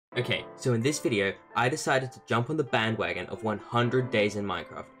Okay, so in this video, I decided to jump on the bandwagon of 100 days in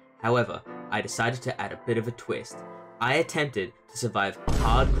Minecraft. However, I decided to add a bit of a twist. I attempted to survive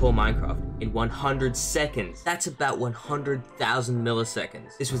hardcore Minecraft in 100 seconds. That's about 100,000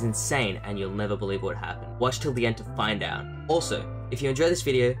 milliseconds. This was insane and you'll never believe what happened. Watch till the end to find out. Also, if you enjoy this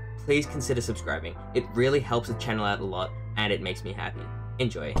video, please consider subscribing. It really helps the channel out a lot and it makes me happy.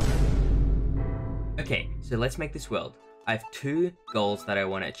 Enjoy. Okay, so let's make this world. I have two goals that I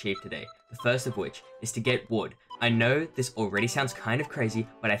want to achieve today. The first of which is to get wood. I know this already sounds kind of crazy,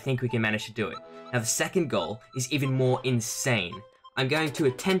 but I think we can manage to do it. Now the second goal is even more insane. I'm going to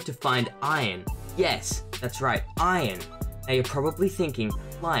attempt to find iron. Yes, that's right, iron. Now you're probably thinking,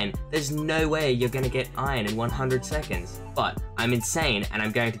 Lion, there's no way you're gonna get iron in 100 seconds. But I'm insane and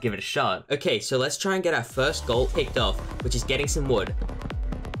I'm going to give it a shot. Okay, so let's try and get our first goal ticked off, which is getting some wood.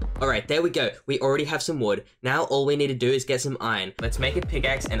 Alright, there we go. We already have some wood. Now all we need to do is get some iron. Let's make a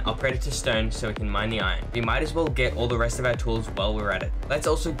pickaxe and upgrade it to stone so we can mine the iron. We might as well get all the rest of our tools while we're at it. Let's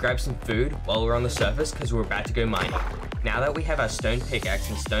also grab some food while we're on the surface because we're about to go mining. Now that we have our stone pickaxe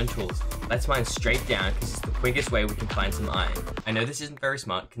and stone tools, let's mine straight down because it's the quickest way we can find some iron. I know this isn't very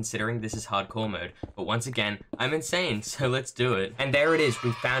smart considering this is hardcore mode, but once again, I'm insane, so let's do it. And there it is,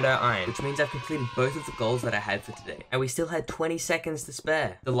 we found our iron, which means I've completed both of the goals that I had for today. And we still had 20 seconds to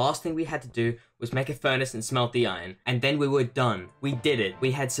spare. The last thing we had to do was make a furnace and smelt the iron, and then we were done. We did it.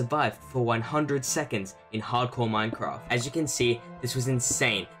 We had survived for 100 seconds in hardcore Minecraft. As you can see, this was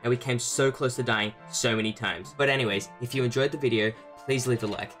insane, and we came so close to dying so many times. But anyways, if you enjoyed the video, please leave a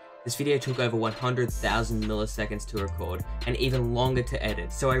like. This video took over 100,000 milliseconds to record, and even longer to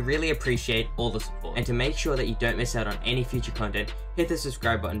edit, so I really appreciate all the support. And to make sure that you don't miss out on any future content, hit the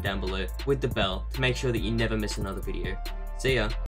subscribe button down below with the bell to make sure that you never miss another video. See ya!